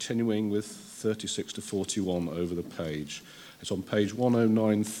continuing with 36 to 41 over the page. It's on page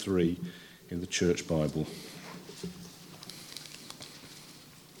 1093 in the Church Bible.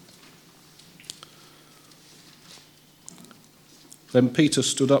 Then Peter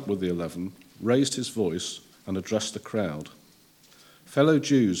stood up with the 11, raised his voice, and addressed the crowd. "Fellow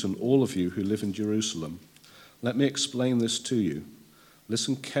Jews and all of you who live in Jerusalem, let me explain this to you.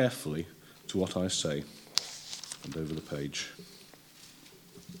 Listen carefully to what I say." And over the page.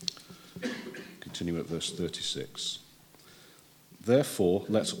 Continue at verse 36. "Therefore,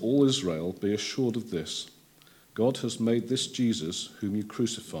 let all Israel be assured of this. God has made this Jesus, whom you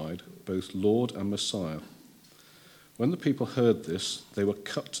crucified, both Lord and Messiah." When the people heard this, they were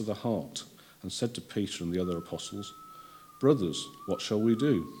cut to the heart and said to Peter and the other apostles, "Brothers, what shall we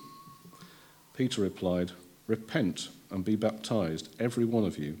do?" Peter replied, "Repent and be baptized, every one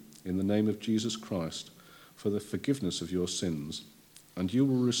of you, in the name of Jesus Christ, for the forgiveness of your sins, and you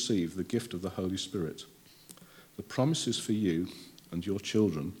will receive the gift of the Holy Spirit. The promise is for you and your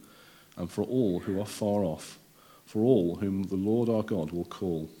children, and for all who are far off, for all whom the Lord our God will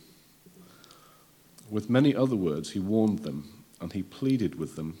call." With many other words he warned them, and he pleaded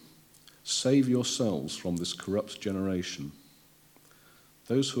with them, "Save yourselves from this corrupt generation."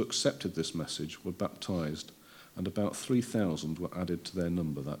 Those who accepted this message were baptized, and about 3,000 were added to their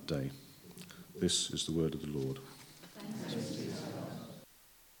number that day. This is the word of the Lord. Thanks be to God.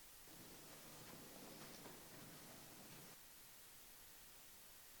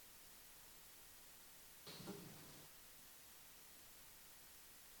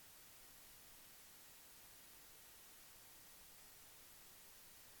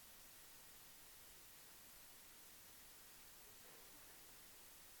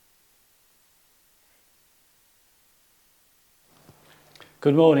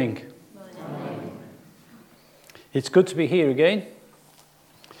 Good morning. Morning. It's good to be here again.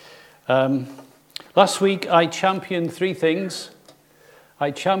 Last week I championed three things. I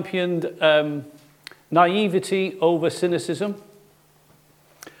championed naivety over cynicism.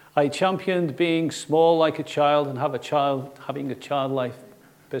 I championed being small like a child and having a childlike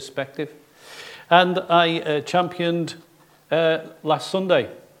perspective. And I championed last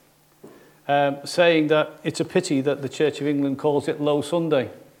Sunday, saying that it's a pity that the Church of England calls it Low Sunday.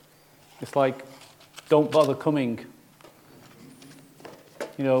 It's like, don't bother coming.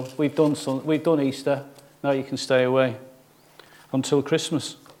 You know, we've done Easter, now you can stay away until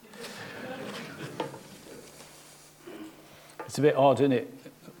Christmas. It's a bit odd, isn't it?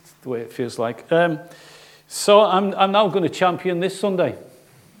 It's the way it feels like. So I'm now going to champion this Sunday.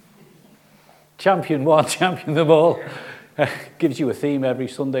 Champion one, champion them all. Gives you a theme every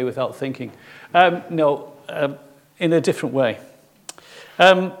Sunday without thinking. In a different way.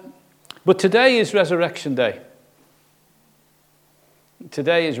 But today is Resurrection Day.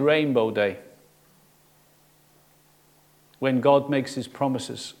 Today is Rainbow Day. When God makes his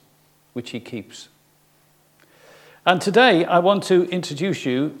promises, which he keeps. And today I want to introduce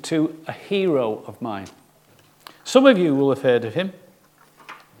you to a hero of mine. Some of you will have heard of him.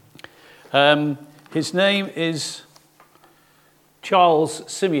 His name is Charles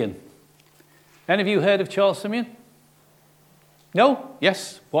Simeon. Any of you heard of Charles Simeon? No?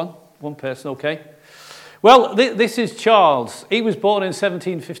 Yes? One person, okay. Well, this is Charles. He was born in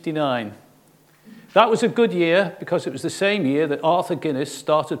 1759. That was a good year because it was the same year that Arthur Guinness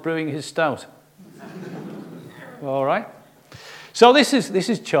started brewing his stout. All right. So this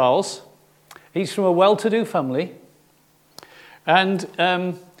is Charles. He's from a well-to-do family. And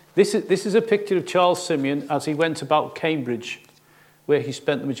this is a picture of Charles Simeon as he went about Cambridge, where he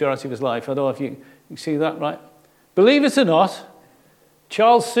spent the majority of his life. I don't know if you can see that, right? Believe it or not,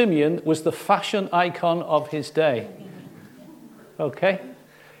 Charles Simeon was the fashion icon of his day. Okay?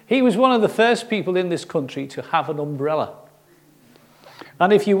 He was one of the first people in this country to have an umbrella.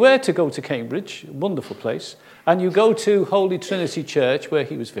 And if you were to go to Cambridge, a wonderful place, and you go to Holy Trinity Church, where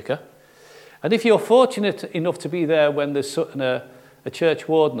he was vicar, and if you're fortunate enough to be there when there's a church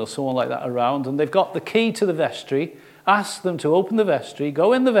warden or someone like that around, and they've got the key to the vestry, ask them to open the vestry,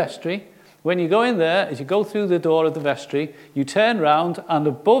 go in the vestry. When you go in there, as you go through the door of the vestry, you turn round, and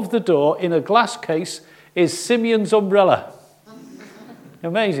above the door, in a glass case, is Simeon's umbrella.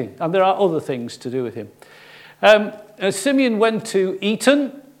 Amazing. And there are other things to do with him. Simeon went to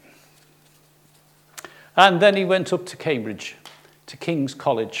Eton, and then he went up to Cambridge, to King's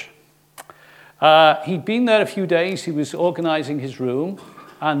College. He'd been there a few days. He was organising his room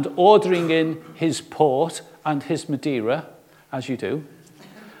and ordering in his port and his Madeira, as you do,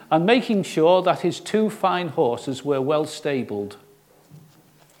 and making sure that his two fine horses were well stabled.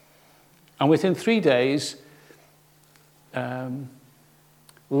 And within 3 days,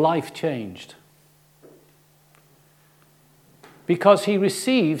 life changed. Because he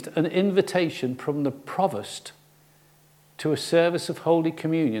received an invitation from the provost to a service of Holy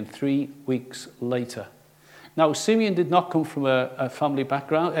Communion 3 weeks later. Now, Simeon did not come from a family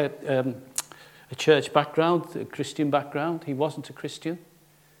background, a church background, a Christian background. He wasn't a Christian.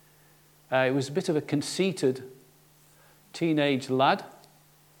 He was a bit of a conceited teenage lad.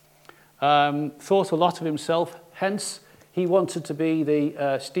 Thought a lot of himself. Hence, he wanted to be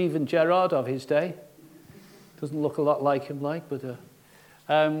the Stephen Gerrard of his day. Doesn't look a lot like him, but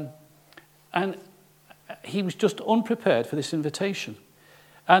and he was just unprepared for this invitation,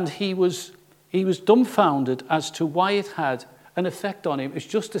 and he was dumbfounded as to why it had an effect on him. It's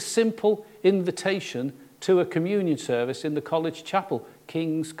just a simple invitation to a communion service in the college chapel,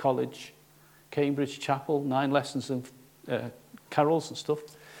 King's College, Cambridge Chapel, 9 lessons and carols and stuff.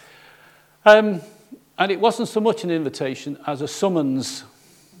 And it wasn't so much an invitation as a summons.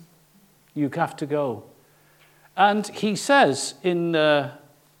 You have to go. And he says in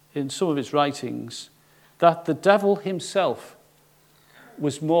some of his writings that the devil himself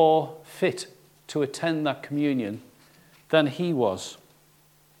was more fit to attend that communion than he was.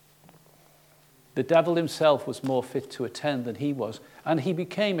 The devil himself was more fit to attend than he was. And he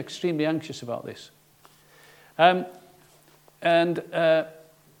became extremely anxious about this.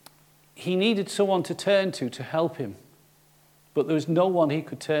 He needed someone to turn to help him. But there was no one he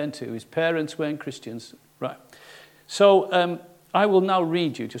could turn to. His parents weren't Christians. Right. So I will now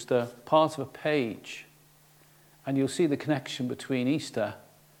read you just a part of a page. And you'll see the connection between Easter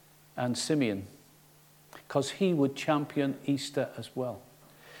and Simeon. Because he would champion Easter as well.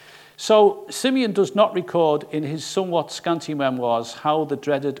 So Simeon does not record in his somewhat scanty memoirs how the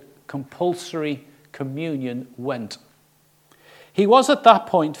dreaded compulsory communion went. He was at that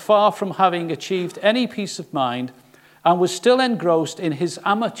point far from having achieved any peace of mind and was still engrossed in his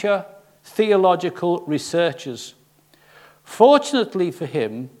amateur theological researches. Fortunately for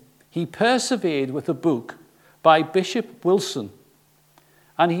him, he persevered with a book by Bishop Wilson,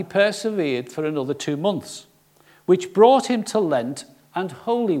 and he persevered for another 2 months, which brought him to Lent and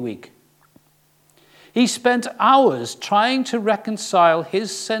Holy Week. He spent hours trying to reconcile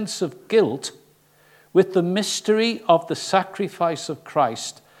his sense of guilt with the mystery of the sacrifice of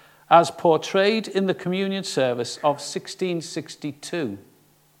Christ as portrayed in the communion service of 1662.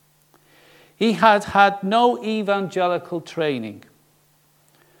 He had had no evangelical training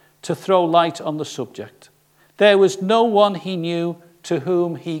to throw light on the subject. There was no one he knew to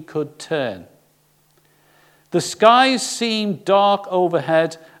whom he could turn. The skies seemed dark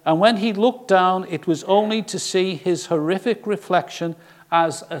overhead, and when he looked down, it was only to see his horrific reflection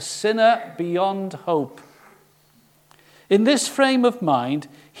as a sinner beyond hope. In this frame of mind,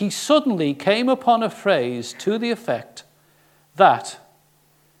 he suddenly came upon a phrase to the effect that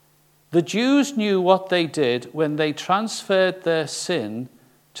the Jews knew what they did when they transferred their sin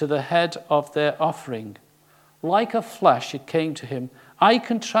to the head of their offering. Like a flash, it came to him, I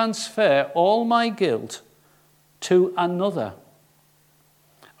can transfer all my guilt to another.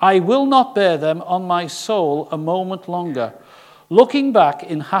 I will not bear them on my soul a moment longer. Looking back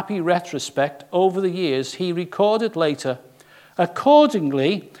in happy retrospect over the years, he recorded later,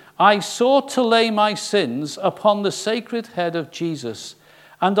 accordingly, I sought to lay my sins upon the sacred head of Jesus,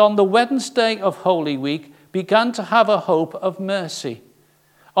 and on the Wednesday of Holy Week began to have a hope of mercy.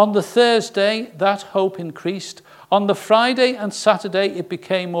 On the Thursday, that hope increased. On the Friday and Saturday, it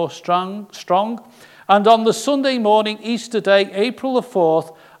became more strong. And on the Sunday morning, Easter Day, April the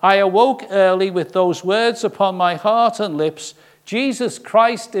 4th, I awoke early with those words upon my heart and lips, Jesus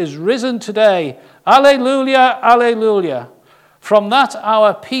Christ is risen today. Alleluia, alleluia. From that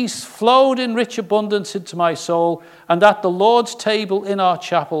hour, peace flowed in rich abundance into my soul, and at the Lord's table in our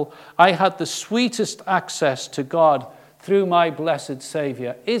chapel, I had the sweetest access to God through my blessed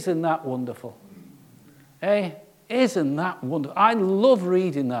Saviour. Isn't that wonderful? Eh? Isn't that wonderful? I love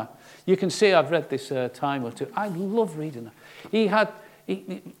reading that. You can see I've read this a time or two. I love reading that. He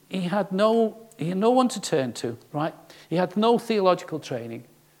had no one to turn to, right? He had no theological training.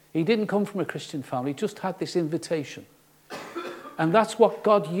 He didn't come from a Christian family. He just had this invitation. And that's what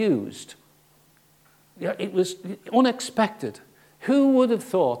God used. Yeah, it was unexpected. Who would have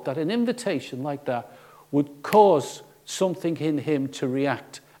thought that an invitation like that would cause something in him to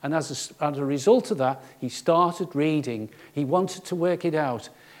react? And as a result of that, he started reading. He wanted to work it out.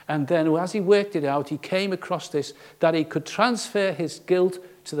 And then as he worked it out, he came across this, that he could transfer his guilt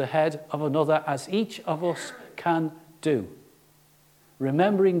to the head of another, as each of us can do.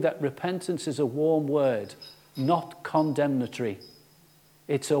 Remembering that repentance is a warm word, not condemnatory.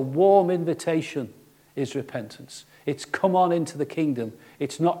 It's a warm invitation, is repentance. It's come on into the kingdom.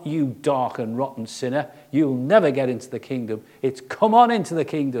 It's not you dark and rotten sinner. You'll never get into the kingdom. It's come on into the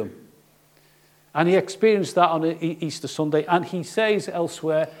kingdom. And he experienced that on Easter Sunday. And he says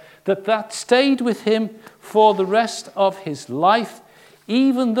elsewhere that stayed with him for the rest of his life,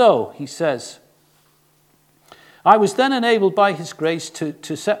 even though, he says, I was then enabled by his grace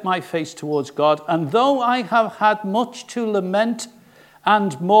to set my face towards God, and though I have had much to lament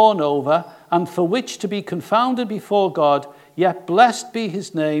and mourn over, and for which to be confounded before God, yet blessed be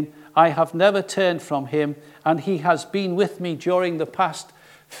his name, I have never turned from him, and he has been with me during the past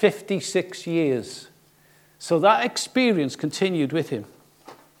 56 years. So that experience continued with him.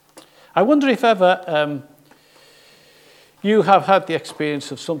 I wonder if ever you have had the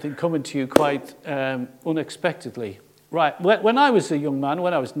experience of something coming to you quite unexpectedly. Right, when I was a young man,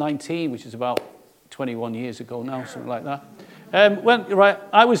 when I was 19, which is about 21 years ago now, something like that,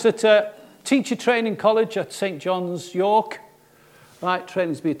 I was at teacher training college at St. John's, York, right,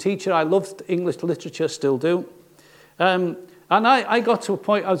 training to be a teacher. I loved English literature, still do. And I got to a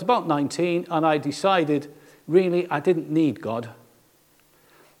point, I was about 19, and I decided, really, I didn't need God,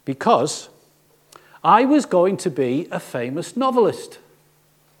 because I was going to be a famous novelist.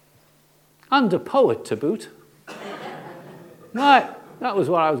 And a poet to boot. Right, that was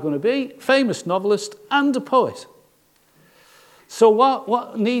what I was going to be, famous novelist and a poet. So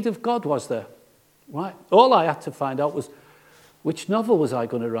what need of God was there? Right, all I had to find out was which novel was I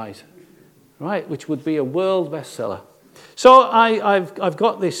going to write, right, which would be a world bestseller. So I've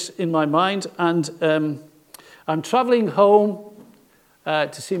got this in my mind, and I'm travelling home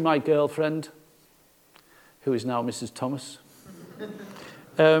to see my girlfriend, who is now Mrs. Thomas.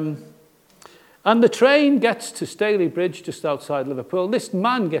 And the train gets to Staley Bridge, just outside Liverpool. This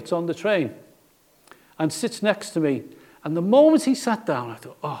man gets on the train and sits next to me. And the moment he sat down, I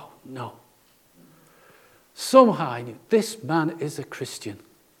thought, oh, no. Somehow I knew this man is a Christian.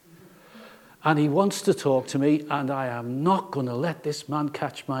 And he wants to talk to me, and I am not going to let this man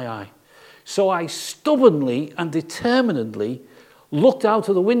catch my eye. So I stubbornly and determinedly looked out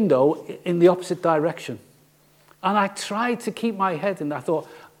of the window in the opposite direction. And I tried to keep my head in. I thought,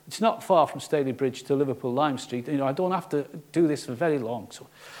 it's not far from Staley Bridge to Liverpool Lime Street. You know, I don't have to do this for very long. So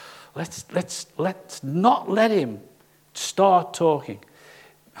let's not let him start talking.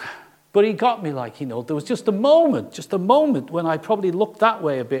 But he got me, like, you know, there was just a moment when I probably looked that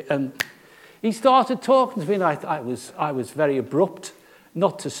way a bit, and he started talking to me, and I was very abrupt,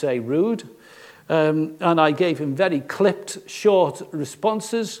 not to say rude, and I gave him very clipped, short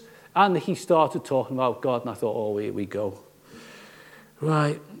responses, and he started talking about God, and I thought, oh, here we go.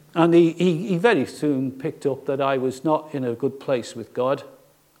 Right. And he very soon picked up that I was not in a good place with God.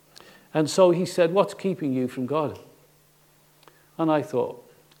 And so he said, what's keeping you from God? And I thought,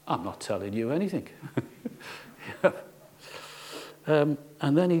 I'm not telling you anything. And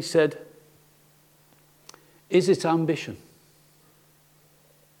then he said, is it ambition?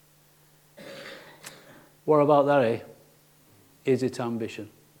 What about that, eh? Is it ambition?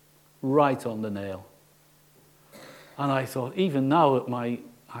 Right on the nail. And I thought, even now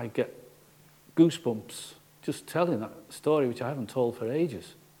I get goosebumps just telling that story, which I haven't told for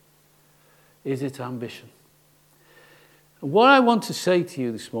ages. Is it ambition? And what I want to say to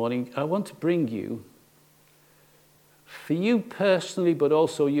you this morning, I want to bring you, for you personally, but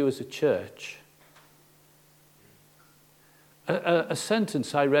also you as a church, a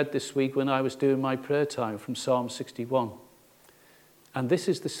sentence I read this week when I was doing my prayer time from Psalm 61. And this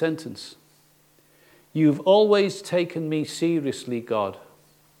is the sentence. You've always taken me seriously, God.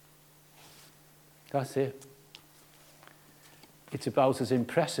 That's it. It's about as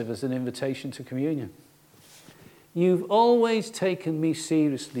impressive as an invitation to communion. You've always taken me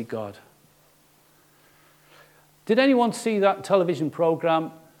seriously, God. Did anyone see that television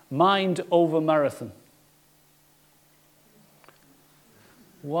program, Mind Over Marathon?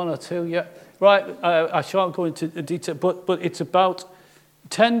 One or two, yeah. Right, I shan't go into detail, but it's about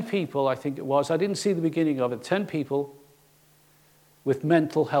 10 people, I think it was. I didn't see the beginning of it. 10 people with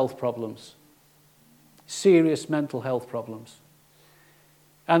mental health problems. Serious mental health problems.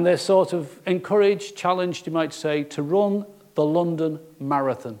 And they're sort of encouraged, challenged, you might say, to run the London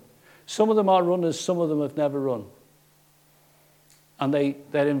Marathon. Some of them are runners, some of them have never run. And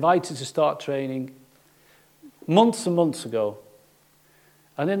they're invited to start training months and months ago.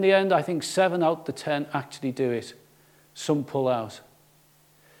 And in the end, I think 7 out of the 10 actually do it. Some pull out.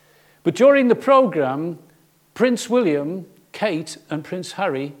 But during the program, Prince William, Kate, and Prince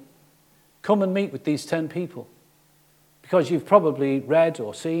Harry come and meet with these 10 people. Because you've probably read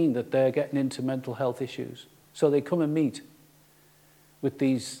or seen that they're getting into mental health issues. So they come and meet with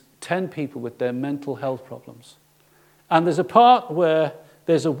these 10 people with their mental health problems. And there's a part where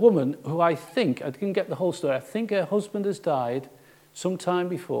there's a woman who I didn't get the whole story, I think her husband has died some time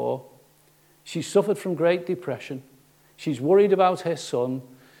before. She suffered from great depression. She's worried about her son.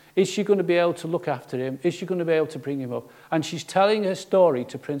 Is she going to be able to look after him? Is she going to be able to bring him up? And she's telling her story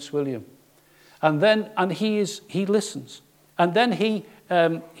to Prince William. And he listens. And then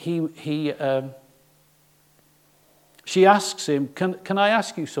she asks him, can I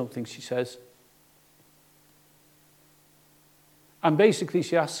ask you something, she says. And basically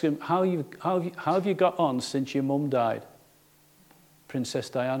she asks him, how have you got on since your mum died? Princess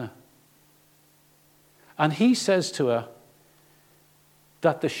Diana. And he says to her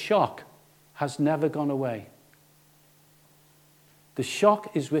that the shock has never gone away. The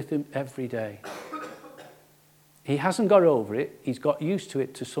shock is with him every day. He hasn't got over it. He's got used to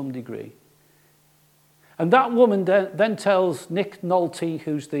it to some degree. And that woman then tells Nick Nolte,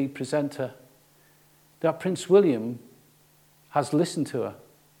 who's the presenter, that Prince William has listened to her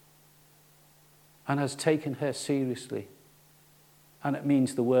and has taken her seriously. And it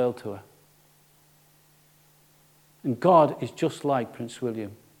means the world to her. And God is just like Prince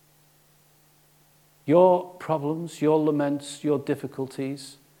William. Your problems, your laments, your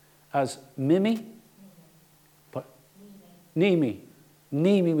difficulties, as Nimi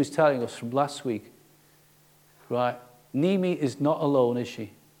was telling us from last week, right? Nimi is not alone, is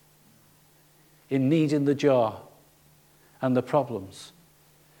she? In needing the jar and the problems.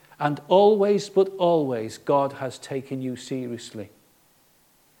 And always, but always, God has taken you seriously.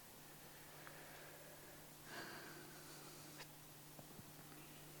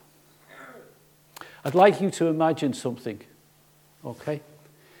 I'd like you to imagine something, okay?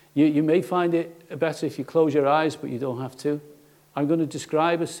 You may find it better if you close your eyes, but you don't have to. I'm going to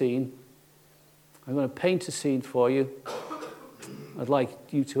describe a scene. I'm going to paint a scene for you. I'd like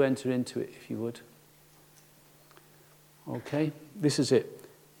you to enter into it, if you would. Okay, this is it.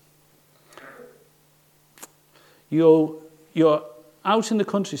 You're out in the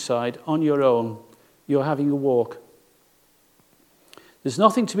countryside on your own. You're having a walk. There's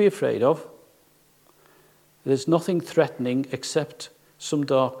nothing to be afraid of. There's nothing threatening except some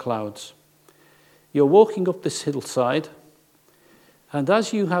dark clouds. You're walking up this hillside, and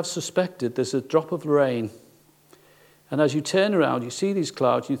as you have suspected, there's a drop of rain. And as you turn around, you see these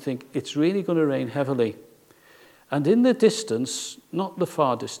clouds, you think it's really going to rain heavily. And in the distance, not the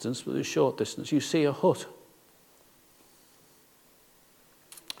far distance, but the short distance, you see a hut.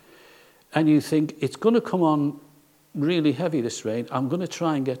 And you think, it's going to come on really heavy, this rain. I'm going to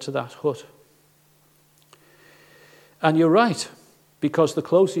try and get to that hut. And you're right, because the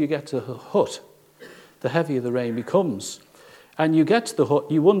closer you get to the hut, the heavier the rain becomes. And you get to the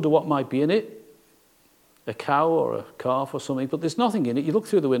hut, you wonder what might be in it, a cow or a calf or something, but there's nothing in it. You look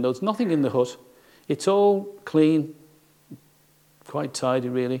through the window, there's nothing in the hut. It's all clean, quite tidy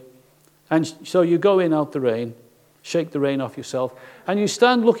really. And so you go in out the rain, shake the rain off yourself, and you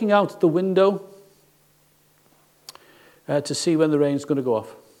stand looking out the window to see when the rain's going to go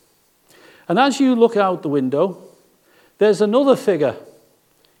off. And as you look out the window, there's another figure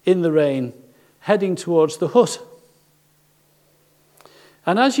in the rain heading towards the hut.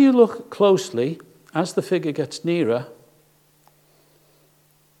 And as you look closely, as the figure gets nearer,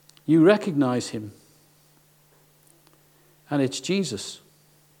 you recognize him. And it's Jesus.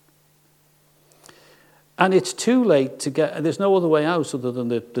 And it's too late to get, there's no other way out other than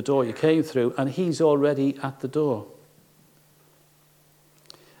the door you came through, and he's already at the door.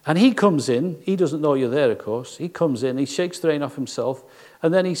 And he comes in, he doesn't know you're there, of course. He comes in, he shakes the rain off himself,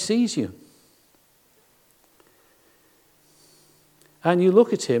 and then he sees you. And you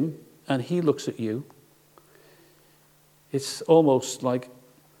look at him, and he looks at you. It's almost like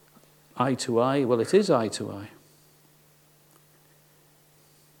eye to eye. Well, it is eye to eye.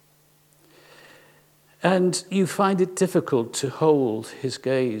 And you find it difficult to hold his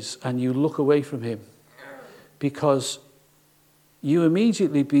gaze, and you look away from him because you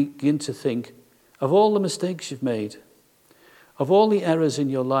immediately begin to think of all the mistakes you've made, of all the errors in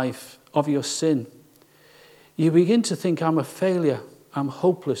your life, of your sin. You begin to think, I'm a failure, I'm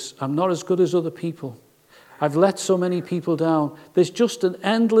hopeless, I'm not as good as other people. I've let so many people down. There's just an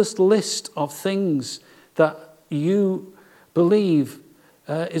endless list of things that you believe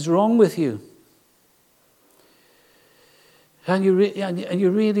is wrong with you. And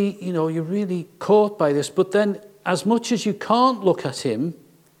you're really caught by this. But then, as much as you can't look at him,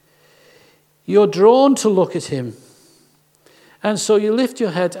 you're drawn to look at him. And so you lift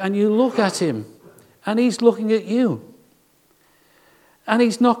your head and you look at him. And he's looking at you. And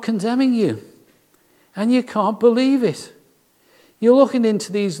he's not condemning you. And you can't believe it. You're looking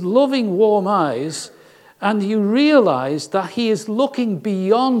into these loving, warm eyes. And you realize that he is looking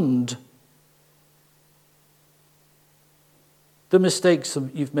beyond the mistakes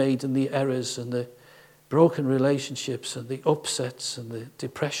that you've made and the errors and the broken relationships and the upsets and the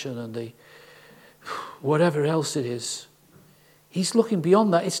depression and the whatever else it is. He's looking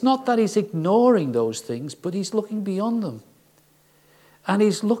beyond that. It's not that he's ignoring those things, but he's looking beyond them. And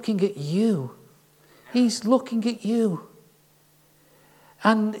he's looking at you. He's looking at you.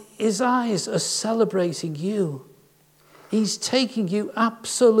 And his eyes are celebrating you. He's taking you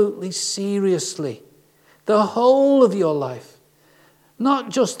absolutely seriously. The whole of your life. Not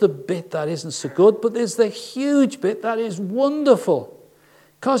just the bit that isn't so good, but there's the huge bit that is wonderful.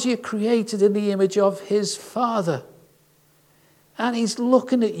 Because you're created in the image of his Father. And he's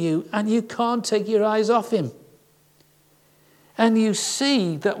looking at you and you can't take your eyes off him. And you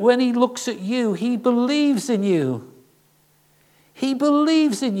see that when he looks at you, he believes in you. He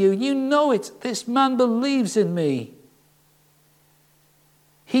believes in you. You know it. This man believes in me.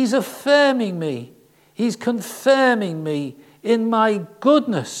 He's affirming me. He's confirming me in my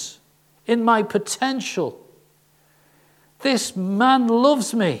goodness, in my potential. This man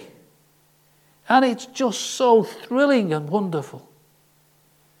loves me. And it's just so thrilling and wonderful.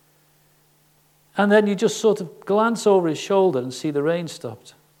 And then you just sort of glance over his shoulder and see the rain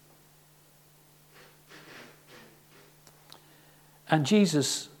stopped. And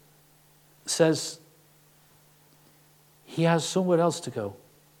Jesus says he has somewhere else to go,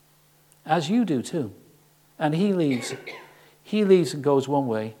 as you do too. And he leaves. He leaves and goes one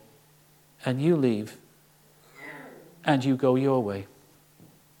way, and you leave, and you go your way.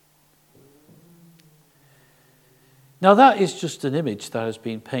 Now that is just an image that has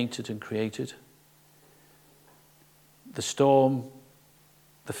been painted and created. The storm,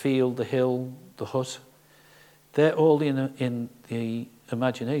 the field, the hill, the hut, they're all in the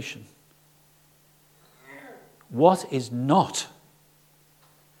imagination. What is not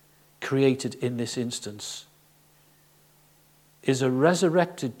created in this instance is a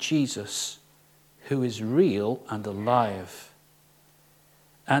resurrected Jesus who is real and alive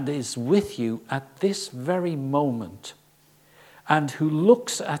and is with you at this very moment and who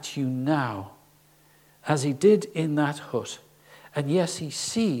looks at you now as he did in that hut. And yes, he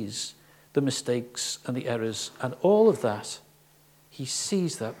sees the mistakes and the errors and all of that. He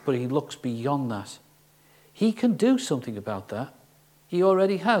sees that, but he looks beyond that. He can do something about that. He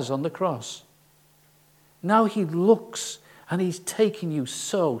already has on the cross. Now he looks and he's taking you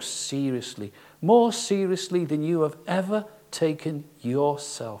so seriously, more seriously than you have ever taken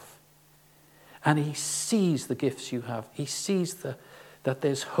yourself. And he sees the gifts you have. He sees that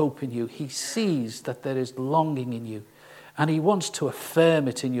there's hope in you. He sees that there is longing in you. And he wants to affirm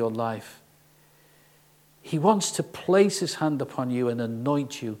it in your life. He wants to place his hand upon you and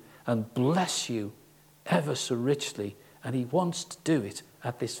anoint you and bless you ever so richly. And he wants to do it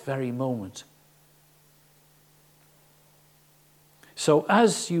at this very moment. So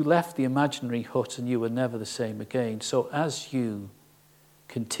as you left the imaginary hut and you were never the same again, so as you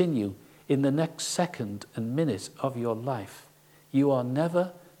continue in the next second and minute of your life, you are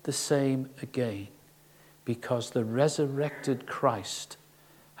never the same again because the resurrected Christ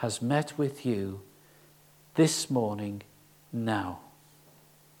has met with you this morning, now.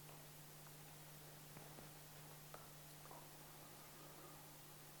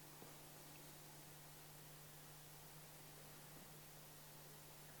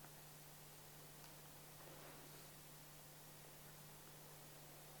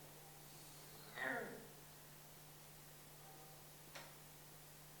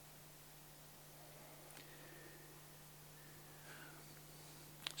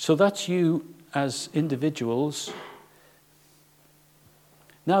 So that's you as individuals.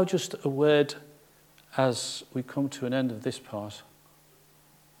 Now just a word as we come to an end of this part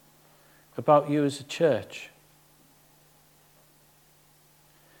about you as a church.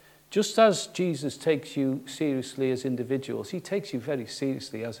 Just as Jesus takes you seriously as individuals, he takes you very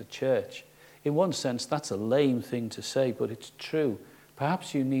seriously as a church. In one sense, that's a lame thing to say, but it's true.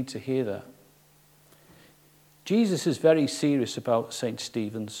 Perhaps you need to hear that. Jesus is very serious about St.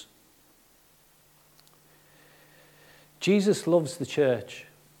 Stephen's. Jesus loves the church.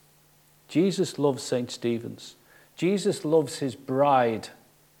 Jesus loves St. Stephen's. Jesus loves his bride.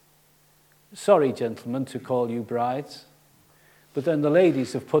 Sorry, gentlemen, to call you brides, but then the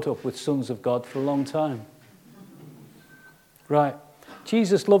ladies have put up with sons of God for a long time. Right.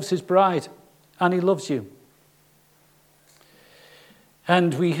 Jesus loves his bride, and he loves you.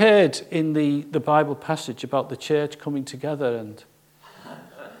 And we heard in the Bible passage about the church coming together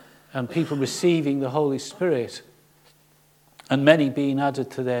and people receiving the Holy Spirit and many being added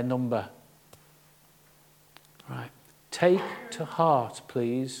to their number. Right. Take to heart,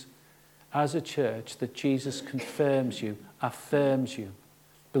 please, as a church, that Jesus confirms you, affirms you,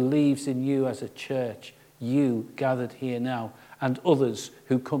 believes in you as a church, you gathered here now, and others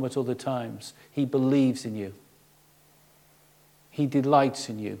who come at other times. He believes in you. He delights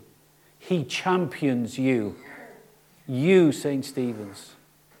in you. He champions you. You, St. Stephen's.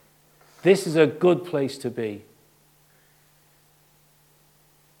 This is a good place to be.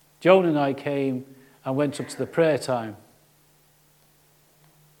 Joan and I came and went up to the prayer time.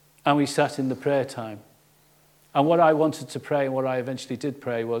 And we sat in the prayer time. And what I wanted to pray, and what I eventually did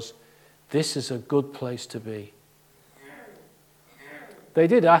pray, was, this is a good place to be. They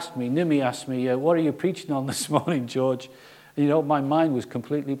did ask me, Nimi asked me, what are you preaching on this morning, George? And, my mind was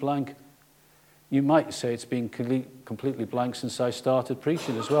completely blank. You might say it's been completely blank since I started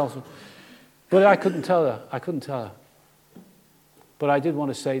preaching as well. But I couldn't tell her. But I did want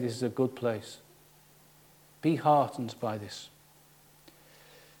to say this is a good place. Be heartened by this.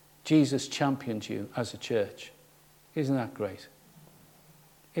 Jesus championed you as a church. Isn't that great?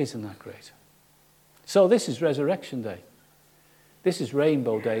 Isn't that great? So this is Resurrection Day. This is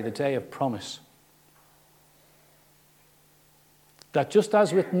Rainbow Day, the day of promise. That just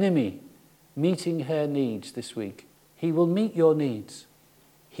as with Nimi, meeting her needs this week, he will meet your needs.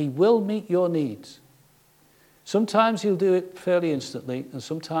 He will meet your needs. Sometimes he'll do it fairly instantly, and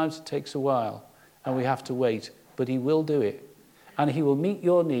sometimes it takes a while, and we have to wait, but he will do it. And he will meet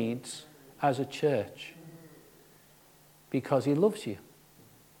your needs as a church because he loves you.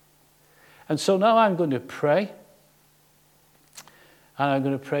 And so now I'm going to pray, and I'm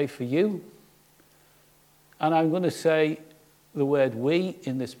going to pray for you, and I'm going to say the word we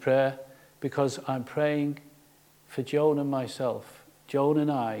in this prayer because I'm praying for Joan and myself. Joan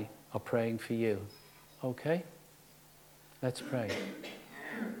and I are praying for you. Okay? Let's pray.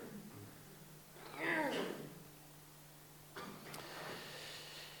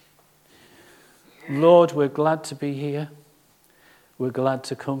 Lord, we're glad to be here. We're glad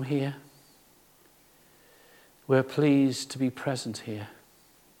to come here. We're pleased to be present here.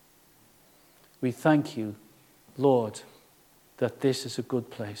 We thank you, Lord, that this is a good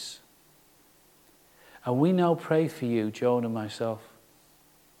place. And we now pray for you, Joan and myself.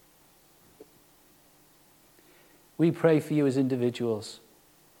 We pray for you as individuals.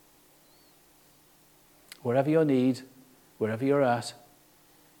 Wherever your need, wherever you're at,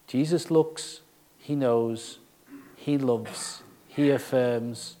 Jesus looks, he knows, he loves, he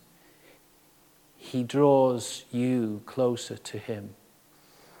affirms, he draws you closer to him.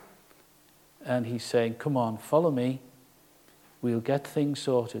 And he's saying, come on, follow me. We'll get things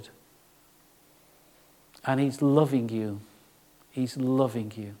sorted. And he's loving you. He's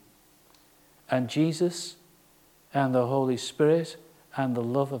loving you. And Jesus and the Holy Spirit and the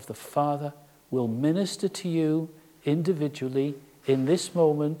love of the Father will minister to you individually in this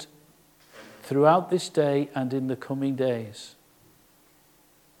moment, throughout this day and in the coming days.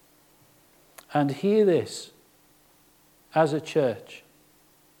 And hear this, as a church,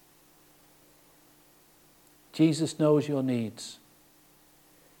 Jesus knows your needs.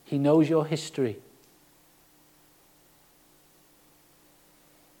 He knows your history.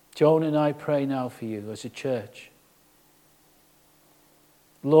 Joan and I pray now for you as a church.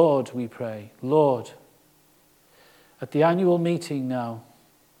 Lord, we pray, Lord, at the annual meeting now,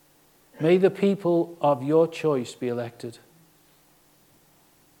 may the people of your choice be elected.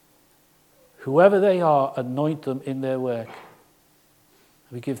 Whoever they are, anoint them in their work.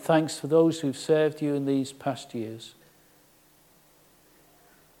 We give thanks for those who've served you in these past years.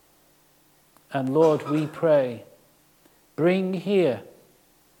 And Lord, we pray, bring here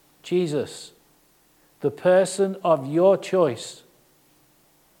Jesus, the person of your choice,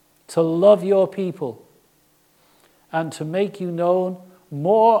 to love your people and to make you known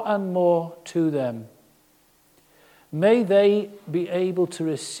more and more to them. May they be able to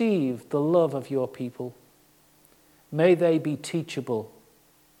receive the love of your people. May they be teachable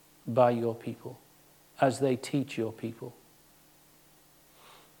by your people as they teach your people.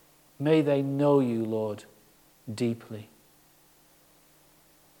 May they know you, Lord, deeply.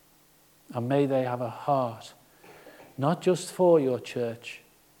 And may they have a heart, not just for your church,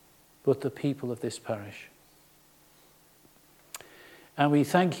 but the people of this parish. And we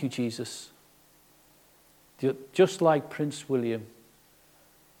thank you, Jesus, just like Prince William,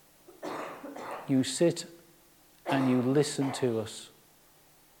 you sit and you listen to us.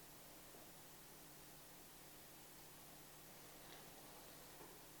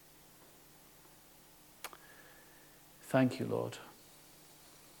 Thank you, Lord.